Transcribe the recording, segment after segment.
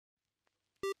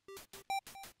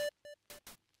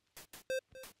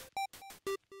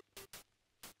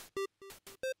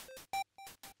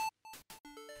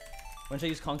When should I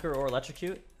use Conquer or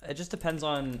Electrocute? It just depends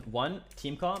on 1,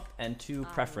 team comp, and 2,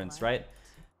 preference, right?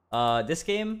 This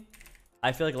game,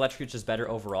 I feel like Electrocute's just better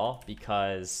overall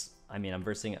because, I mean, I'm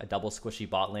versing a double squishy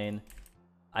bot lane.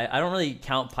 I don't really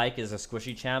count Pyke as a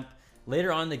squishy champ.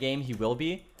 Later on in the game, he will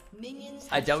be.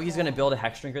 I doubt he's going to build a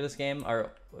Hex Drinker this game.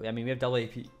 Or, I mean, we have double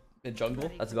AP in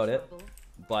jungle. That's about it.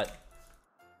 But,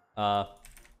 I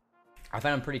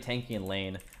find him pretty tanky in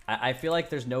lane. I feel like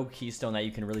there's no keystone that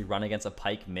you can really run against a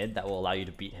Pyke mid that will allow you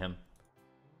to beat him.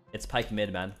 It's Pyke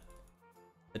mid, man.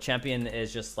 The champion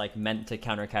is just like meant to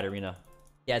counter Katarina.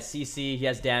 He has CC, he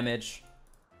has damage.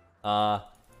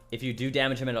 If you do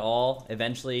damage him at all,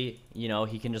 eventually, you know,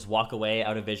 he can just walk away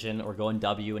out of vision or go in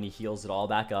W and he heals it all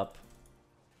back up.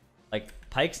 Like,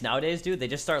 Pykes nowadays, dude, they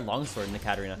just start longsword in the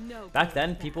Katarina. Back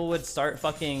then, people would start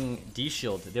fucking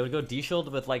D-shield. They would go D-shield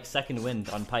with like second wind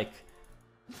on Pyke.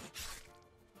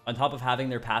 On top of having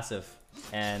their passive,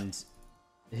 and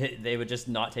they would just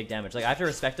not take damage. Like, I have to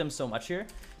respect him so much here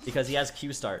because he has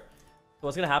Q start. So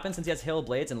what's gonna happen since he has Hail of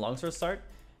Blades and Longsword start?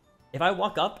 If I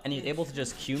walk up and he's able to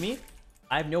just Q me,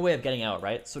 I have no way of getting out,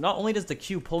 right? So not only does the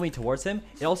Q pull me towards him,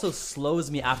 it also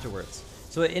slows me afterwards.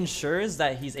 So it ensures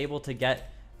that he's able to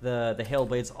get the Hail of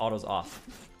Blades autos off.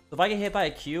 So if I get hit by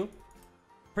a Q,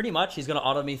 pretty much he's gonna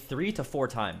auto me 3 to 4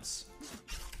 times.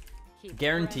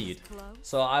 Guaranteed.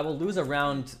 So I will lose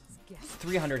around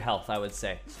 300 health, I would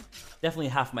say. Definitely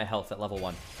half my health at level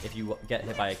 1 if you get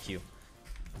hit by a Q.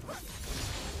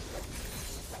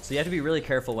 So you have to be really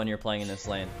careful when you're playing in this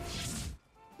lane.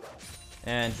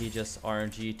 And he just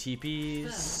RNG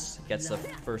TPs, gets the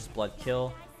first blood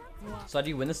kill. So how do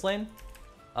you win this lane?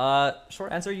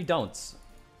 Short answer, you don't.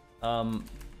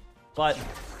 But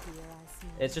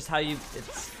it's just how you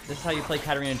this is how you play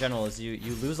Katarina in general, is you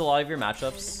lose a lot of your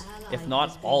matchups, if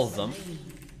not all of them,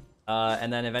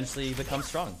 and then eventually you become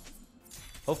strong.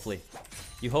 Hopefully.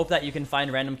 You hope that you can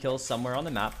find random kills somewhere on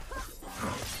the map.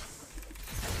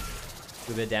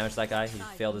 Do a bit of damage to that guy, he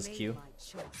failed his Q.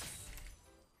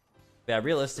 But yeah,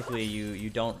 realistically, you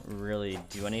don't really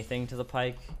do anything to the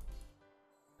Pyke.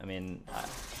 I mean,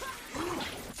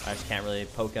 I just can't really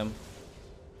poke him.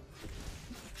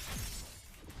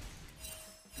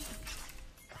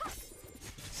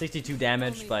 62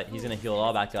 damage, but he's gonna heal it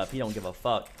all back up. He don't give a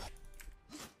fuck.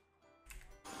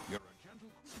 But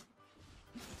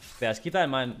yeah, just keep that in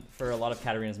mind for a lot of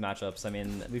Katarina's matchups. I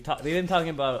mean, we've been talking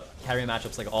about Katarina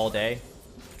matchups like all day,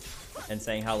 and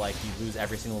saying how like you lose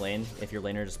every single lane if your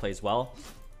laner just plays well.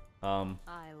 But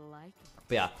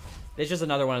yeah, it's just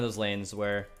another one of those lanes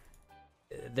where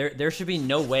there should be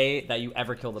no way that you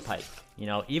ever kill the Pyke. You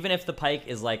know, even if the Pyke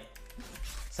is like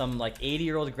some like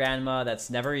 80-year-old grandma that's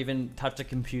never even touched a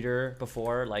computer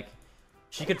before, like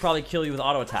she could probably kill you with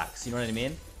auto attacks. You know what I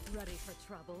mean? Ready for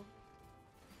trouble.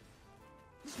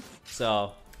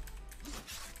 So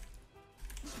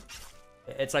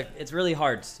it's like it's really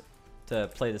hard to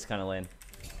play this kind of lane.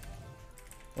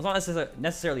 It's not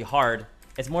necessarily hard.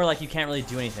 It's more like you can't really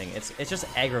do anything. It's just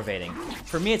aggravating.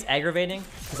 For me, it's aggravating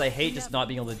because I hate just not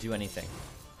being able to do anything.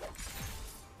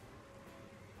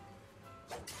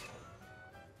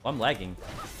 Oh, I'm lagging.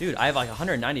 Dude, I have like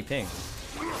 190 ping.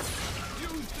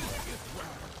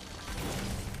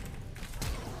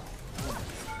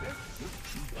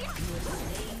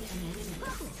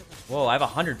 Whoa, I have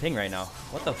 100 ping right now.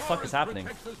 What the fuck is happening?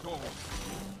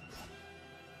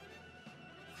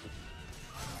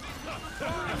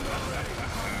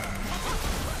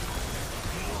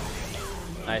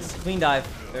 Nice. Clean dive.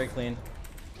 Very clean.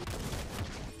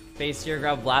 Face here,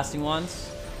 grab blasting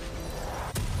wands.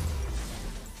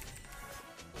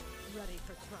 Ready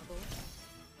for trouble.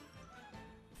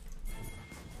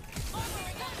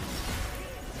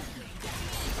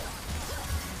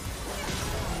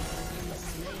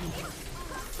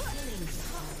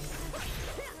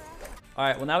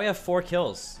 Alright, well now we have 4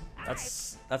 kills.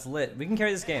 That's lit. We can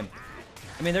carry this game.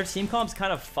 I mean, their team comp's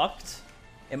kind of fucked.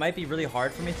 It might be really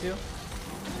hard for me to.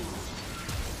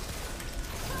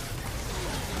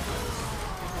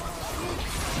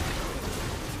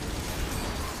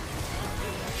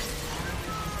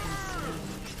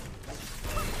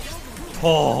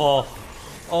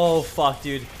 Oh fuck,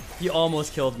 dude. He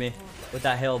almost killed me with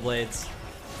that Hail Blades.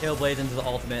 Hail Blades into the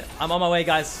ultimate. I'm on my way,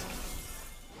 guys.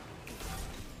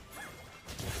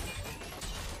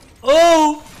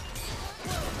 Oh!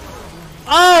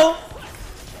 Oh!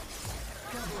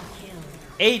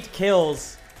 8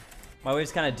 kills. My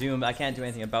wave's kind of doomed. I can't do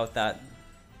anything about that.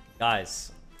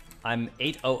 Guys, I'm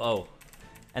 8-0-0.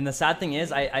 And the sad thing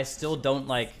is, I still don't,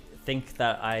 like, think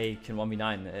that I can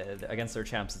 1v9 against their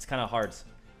champs. It's kind of hard.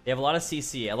 They have a lot of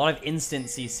CC, a lot of instant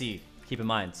CC. Keep in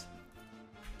mind.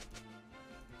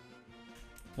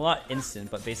 Well, not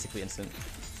instant, but basically instant.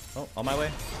 Oh, on my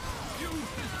way.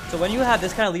 So when you have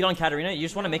this kind of lead on Katarina, you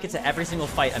just want to make it to every single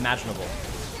fight imaginable.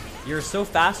 You're so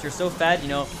fast, you're so fed, you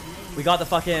know. We got the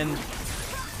fucking...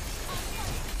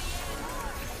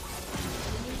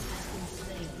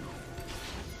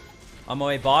 On my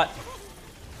way, bot.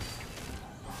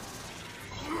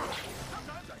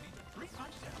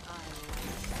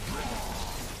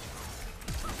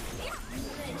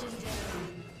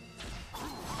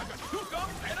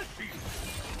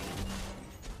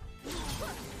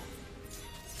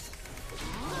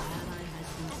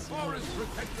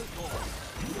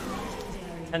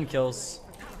 Ten kills.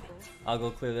 I'll go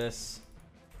clear this.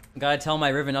 Gotta tell my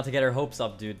Riven not to get her hopes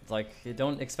up, dude. Like,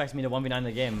 don't expect me to 1v9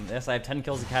 the game. Yes, I have 10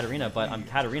 kills with Katarina, but I'm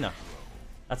Katarina.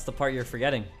 That's the part you're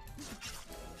forgetting.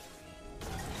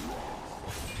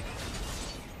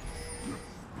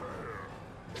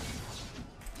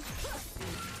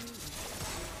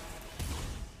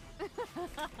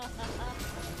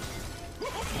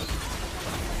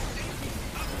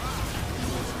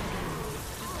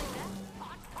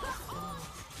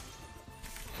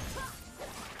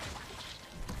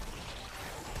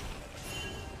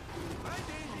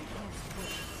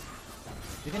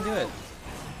 You can do it.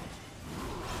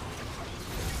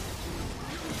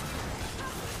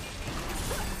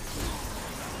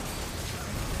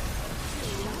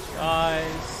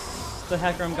 Guys, the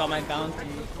Hecarim got my bounty.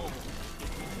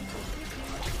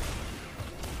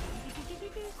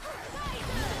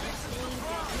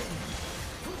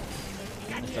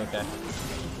 It's okay.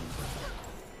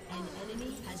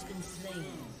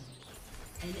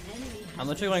 I'm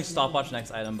literally going to stopwatch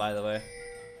next item, by the way.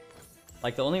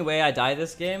 Like, the only way I die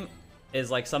this game is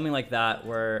like something like that,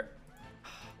 where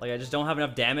like I just don't have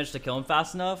enough damage to kill him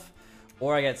fast enough,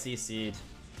 or I get CC'd.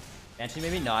 Actually,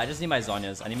 maybe no, I just need my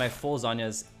Zhonya's. I need my full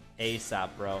Zhonya's ASAP,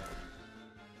 bro.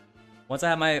 Once I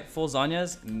have my full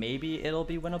Zhonya's, maybe it'll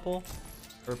be winnable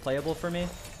or playable for me.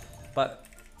 But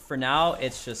for now,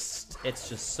 it's just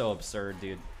so absurd,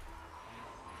 dude.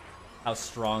 How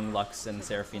strong Lux and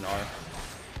Seraphine are.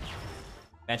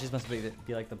 Banshees must be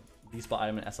like the spot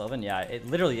item in S11. Yeah, it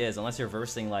literally is, unless you're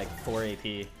versing like 4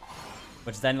 AP,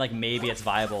 which then like maybe it's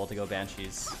viable to go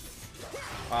Banshees.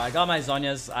 I got my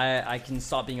Zhonya's. I can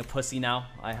stop being a pussy now.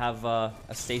 I have a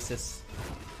stasis,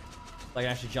 so I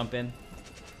can actually jump in.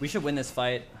 We should win this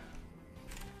fight.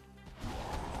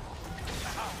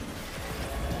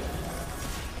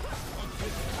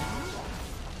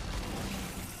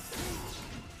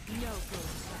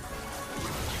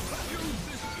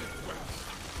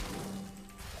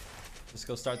 Just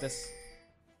go start this.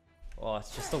 Oh,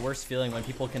 it's just the worst feeling when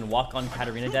people can walk on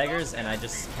Katarina daggers and I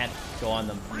just can't go on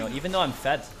them. You know, even though I'm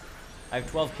fed, I have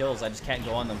 12 kills, I just can't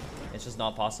go on them. It's just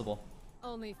not possible.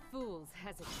 Only fools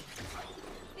hesitate.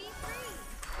 Be free.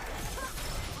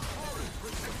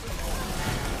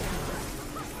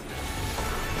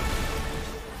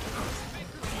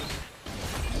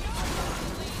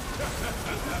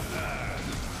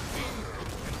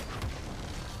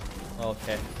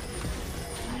 Okay.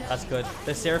 That's good.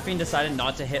 The Seraphine decided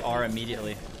not to hit R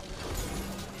immediately.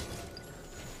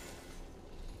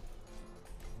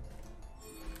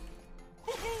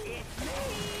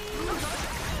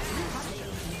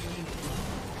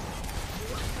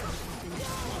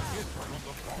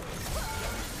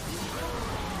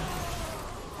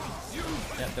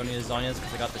 Yeah, don't need his Zhonya's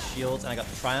because I got the shields and I got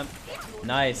the Triumph.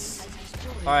 Nice.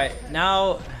 Alright,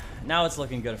 now it's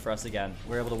looking good for us again.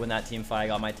 We're able to win that team fight. I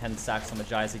got my 10 stacks on the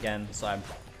Jais again, so I'm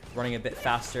running a bit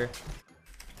faster.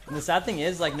 And the sad thing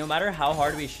is, like, no matter how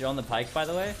hard we shit on the Pyke, by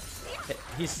the way,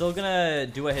 he's still gonna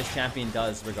do what his champion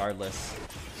does regardless,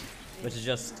 which is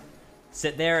just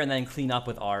sit there and then clean up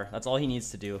with R. That's all he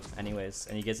needs to do anyways,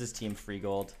 and he gives his team free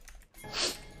gold.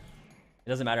 It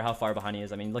doesn't matter how far behind he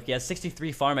is. I mean, look, he has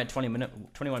 63 farm at 21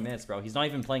 minutes, bro. He's not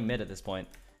even playing mid at this point.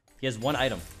 He has one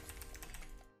item.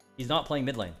 He's not playing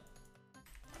mid lane.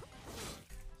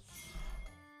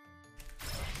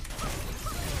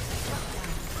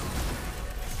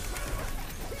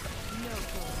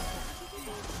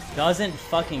 Doesn't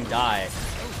fucking die.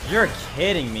 You're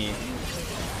kidding me.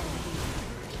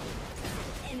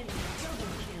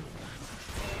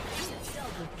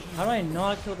 How do I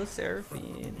not kill the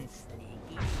Seraphine?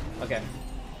 Okay.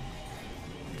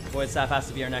 Void Staff has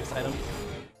to be our next item.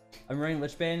 I'm running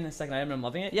Lichbane, the second item, and I'm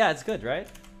loving it. Yeah, it's good, right?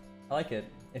 I like it.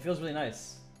 It feels really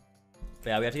nice. But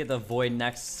yeah, we have to get the Void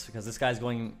next because this guy's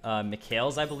going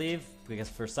Mikhail's, I believe. Because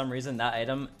for some reason that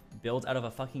item builds out of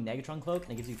a fucking Negatron cloak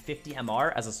and it gives you 50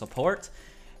 MR as a support.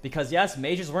 Because yes,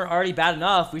 mages weren't already bad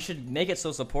enough. We should make it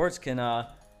so supports can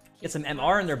get some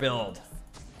MR in their build.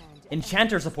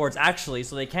 Enchanter supports actually,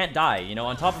 so they can't die. You know,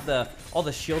 on top of all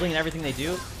the shielding and everything they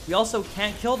do, we also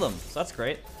can't kill them. So that's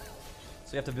great.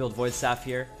 So we have to build Void Staff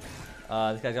here.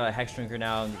 This guy's got a Hex Drinker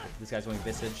now, and this guy's going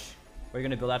Visage. What are you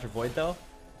gonna build after Void though?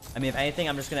 I mean, if anything,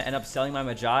 I'm just gonna end up selling my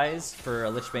Magi's for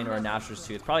a Lichbane or a Nashor's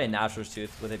Tooth. Probably a Nashor's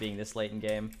Tooth with it being this late in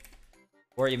game,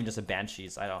 or even just a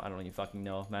Banshees. I don't even fucking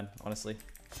know, man. Honestly,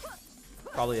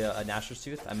 probably a Nashor's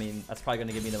Tooth. I mean, that's probably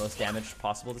gonna give me the most damage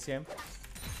possible this game.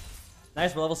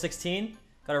 Nice, we're level 16.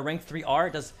 Got a rank 3R.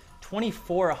 It does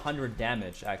 2,400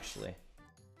 damage actually.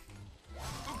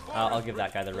 I'll give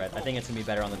that guy the red. I think it's gonna be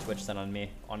better on the Twitch than on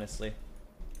me, honestly.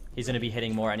 He's gonna be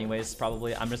hitting more anyways,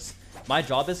 probably. My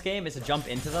job this game is to jump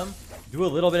into them, do a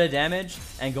little bit of damage,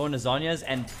 and go into Zhonya's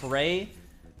and pray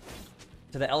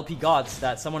to the LP gods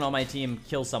that someone on my team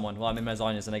kills someone while I'm in my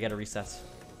Zhonya's and I get a reset.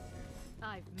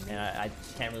 And I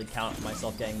can't really count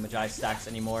myself getting Magi stacks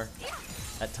anymore.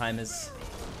 That time is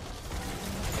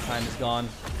gone.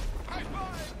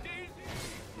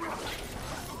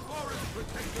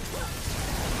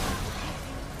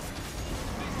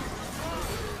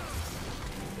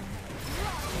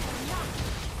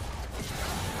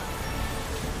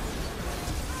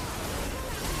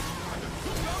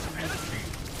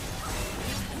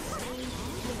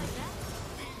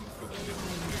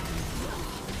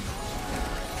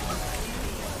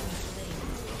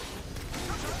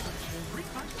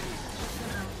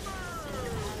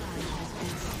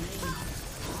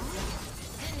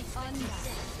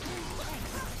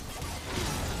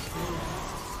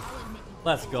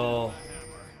 Let's go.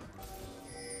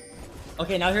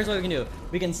 Okay, now here's what we can do.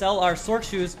 We can sell our Sork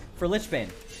Shoes for Lichbane.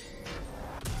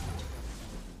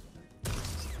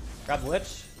 Grab the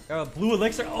Lich. Grab a blue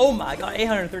elixir. Oh my god,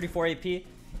 834 AP.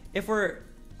 If we're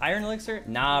Iron Elixir?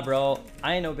 Nah, bro.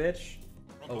 I ain't no bitch.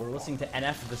 Oh, we're listening to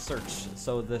NF The Search,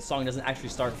 so the song doesn't actually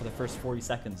start for the first 40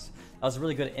 seconds. That was a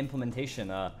really good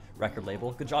implementation, record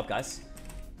label. Good job, guys.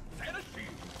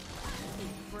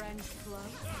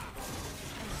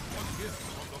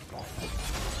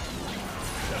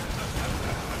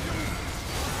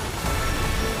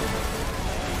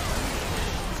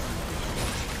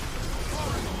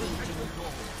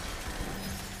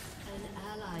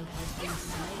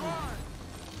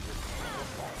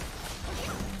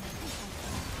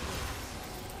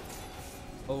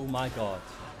 Oh my god.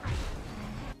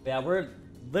 Yeah, we're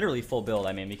literally full build.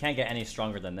 I mean, we can't get any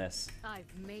stronger than this.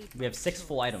 We have 6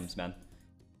 full items, man.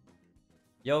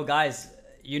 Yo, guys,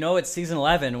 you know it's season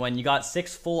 11 when you got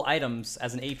 6 full items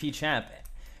as an AP champ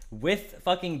with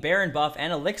fucking Baron buff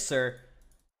and Elixir,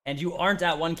 and you aren't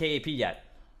at 1k AP yet.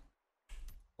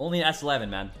 Only an S11,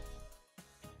 man.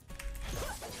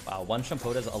 Wow, one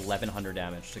Shunpos does 1100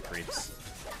 damage to creeps.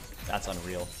 That's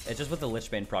unreal. It's just with the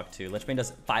Lichbane proc too. Lichbane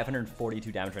does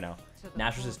 542 damage right now.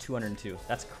 Nashor's is 202.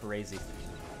 That's crazy.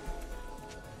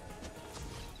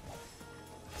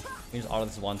 We just auto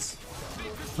this once.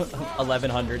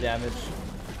 1100 damage.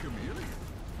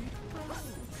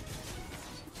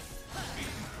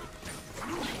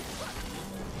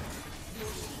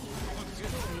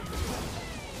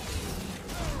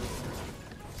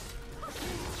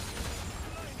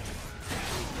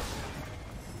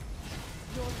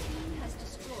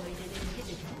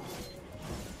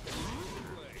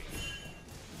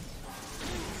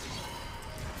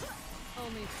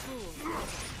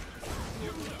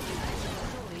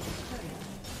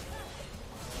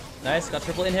 Nice, got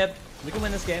triple inhib. We can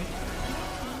win this game.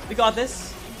 We got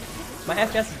this. My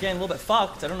FPS is getting a little bit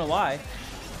fucked. I don't know why.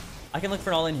 I can look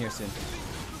for an all-in here soon.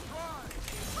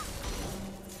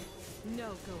 No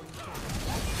going back.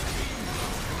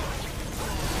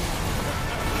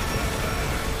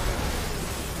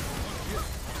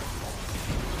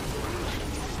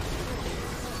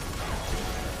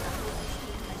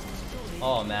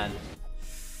 Oh man.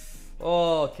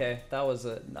 Oh, okay. That was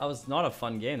not a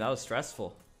fun game. That was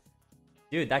stressful.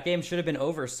 Dude, that game should have been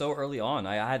over so early on.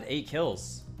 I had 8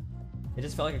 kills. It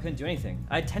just felt like I couldn't do anything.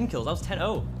 I had 10 kills. I was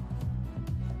 10-0.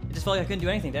 It just felt like I couldn't do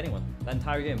anything to anyone that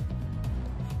entire game.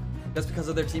 Just because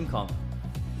of their team comp.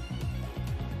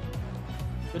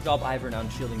 Good job, Ivern, on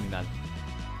shielding me, man.